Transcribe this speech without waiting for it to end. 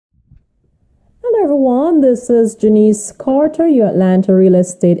everyone, this is Janice Carter, your Atlanta real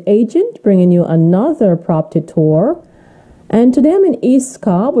estate agent, bringing you another property tour. And today I'm in East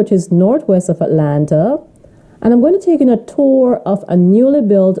Cobb, which is northwest of Atlanta, and I'm going to take you on a tour of a newly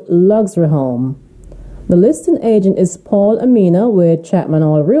built luxury home. The listing agent is Paul Amina with Chapman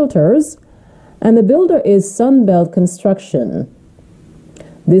All Realtors, and the builder is Sunbelt Construction.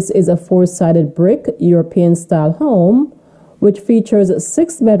 This is a four-sided brick European-style home, which features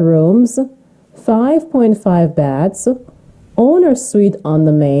 6 bedrooms, 5.5 baths, owner suite on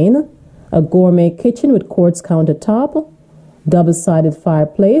the main, a gourmet kitchen with quartz countertop, double-sided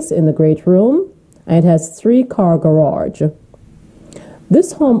fireplace in the great room, and it has 3-car garage.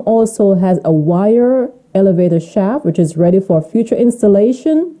 This home also has a wire elevator shaft which is ready for future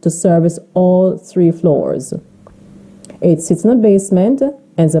installation to service all 3 floors. It sits in a basement and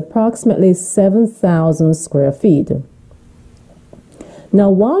is approximately 7,000 square feet. Now,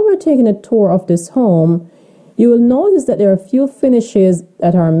 while we're taking a tour of this home, you will notice that there are a few finishes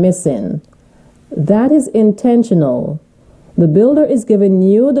that are missing. That is intentional. The builder is giving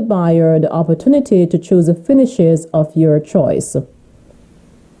you, the buyer, the opportunity to choose the finishes of your choice.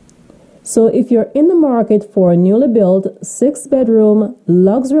 So if you're in the market for a newly built 6-bedroom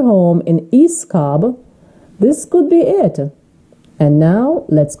luxury home in East Cobb, this could be it. And now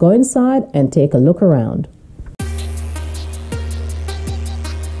let's go inside and take a look around.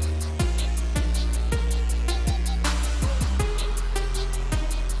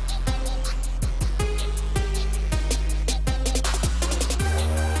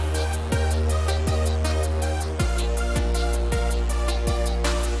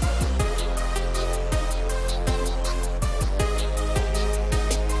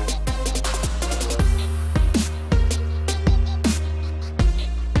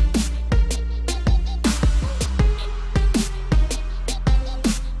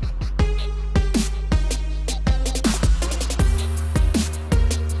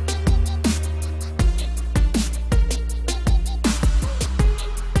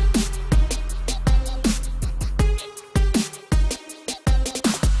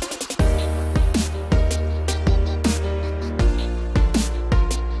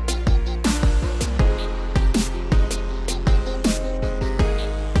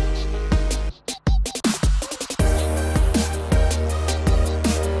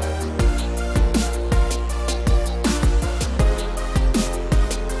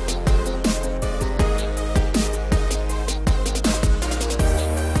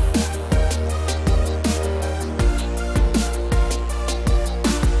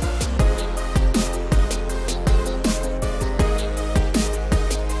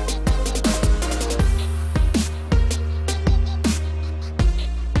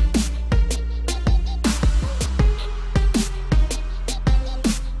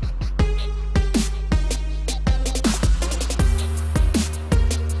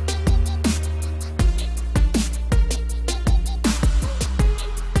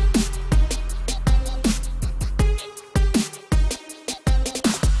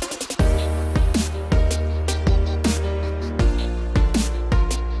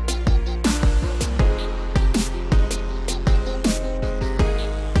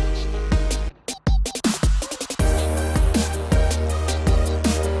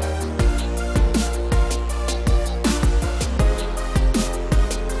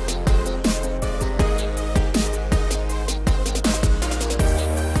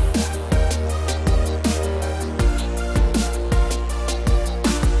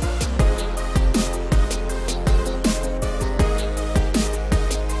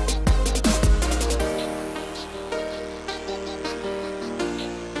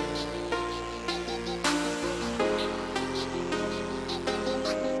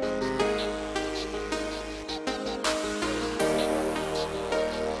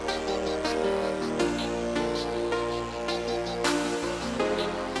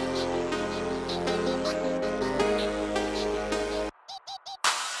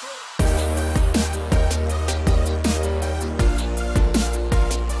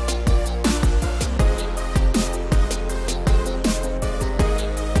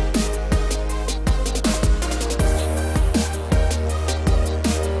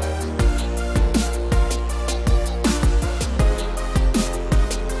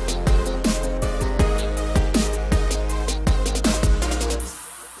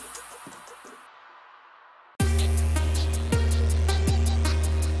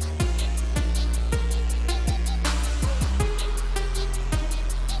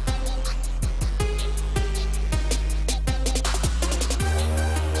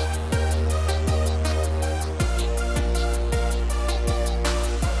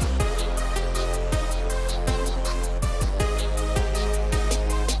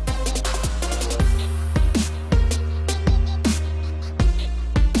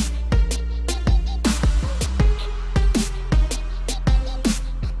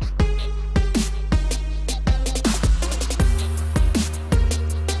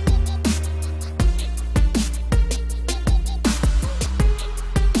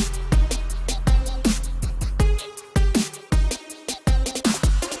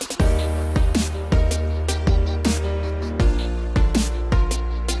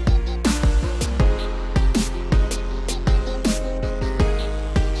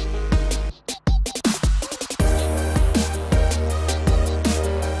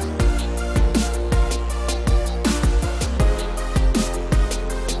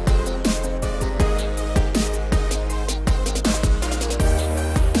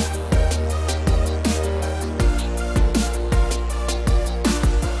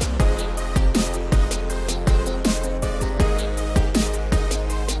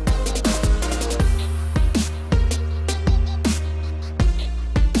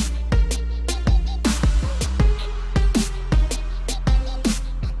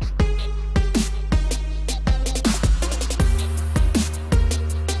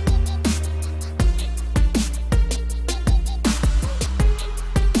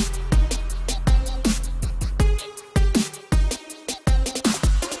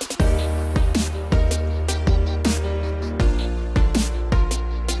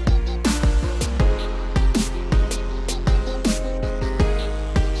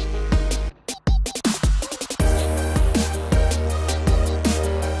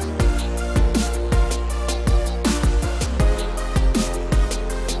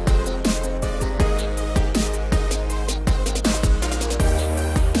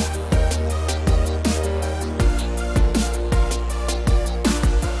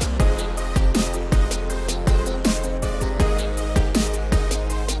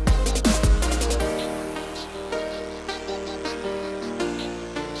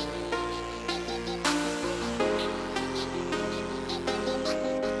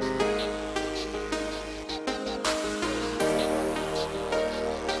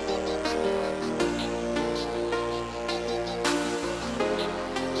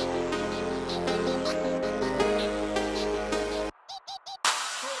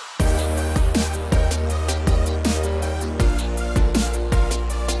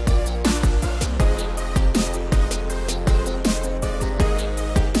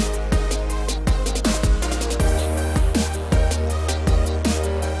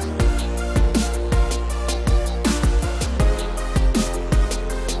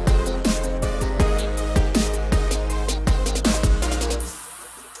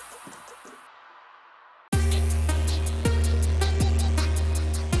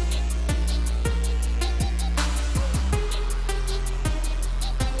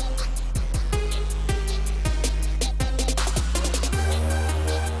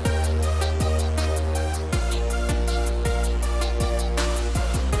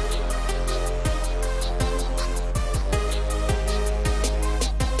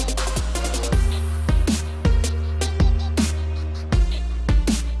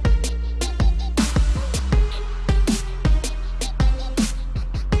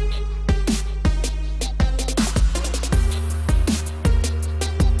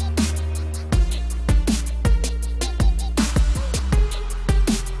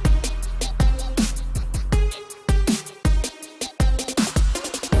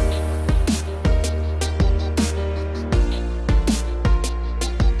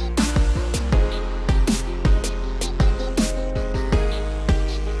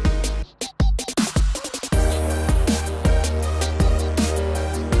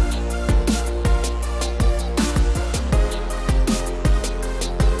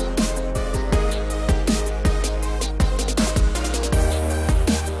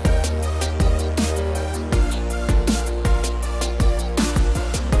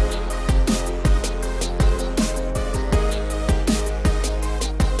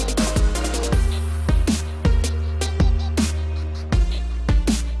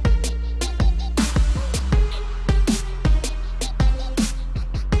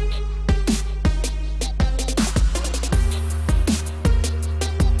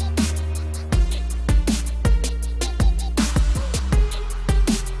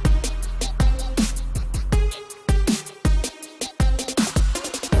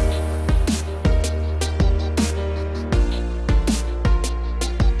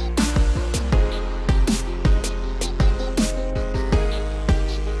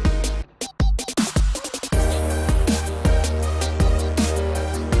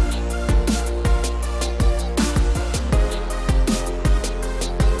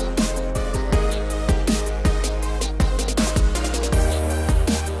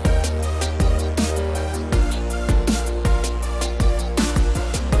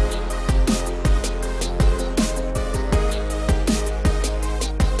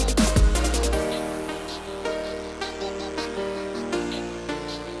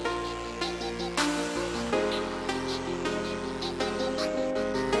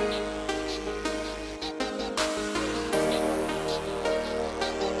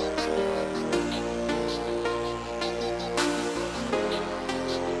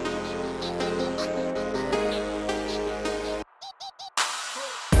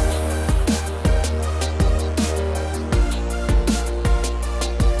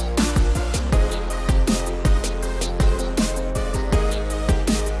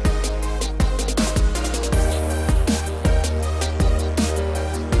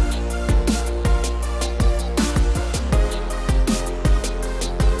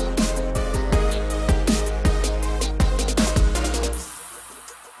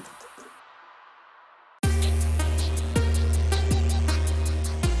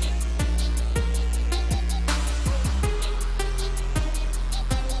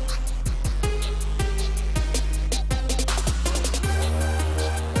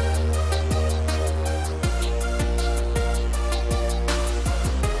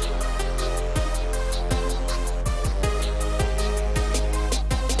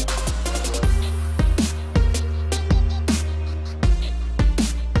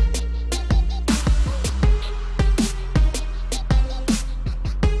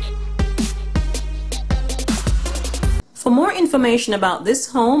 For more information about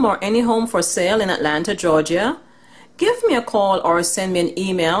this home or any home for sale in Atlanta, Georgia, give me a call or send me an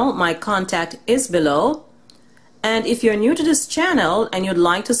email. My contact is below. And if you're new to this channel and you'd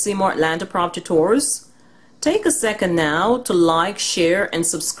like to see more Atlanta property tours, take a second now to like, share, and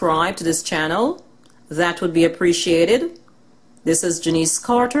subscribe to this channel. That would be appreciated. This is Janice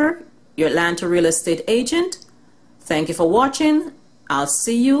Carter, your Atlanta real estate agent. Thank you for watching. I'll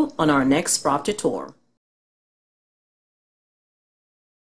see you on our next property tour.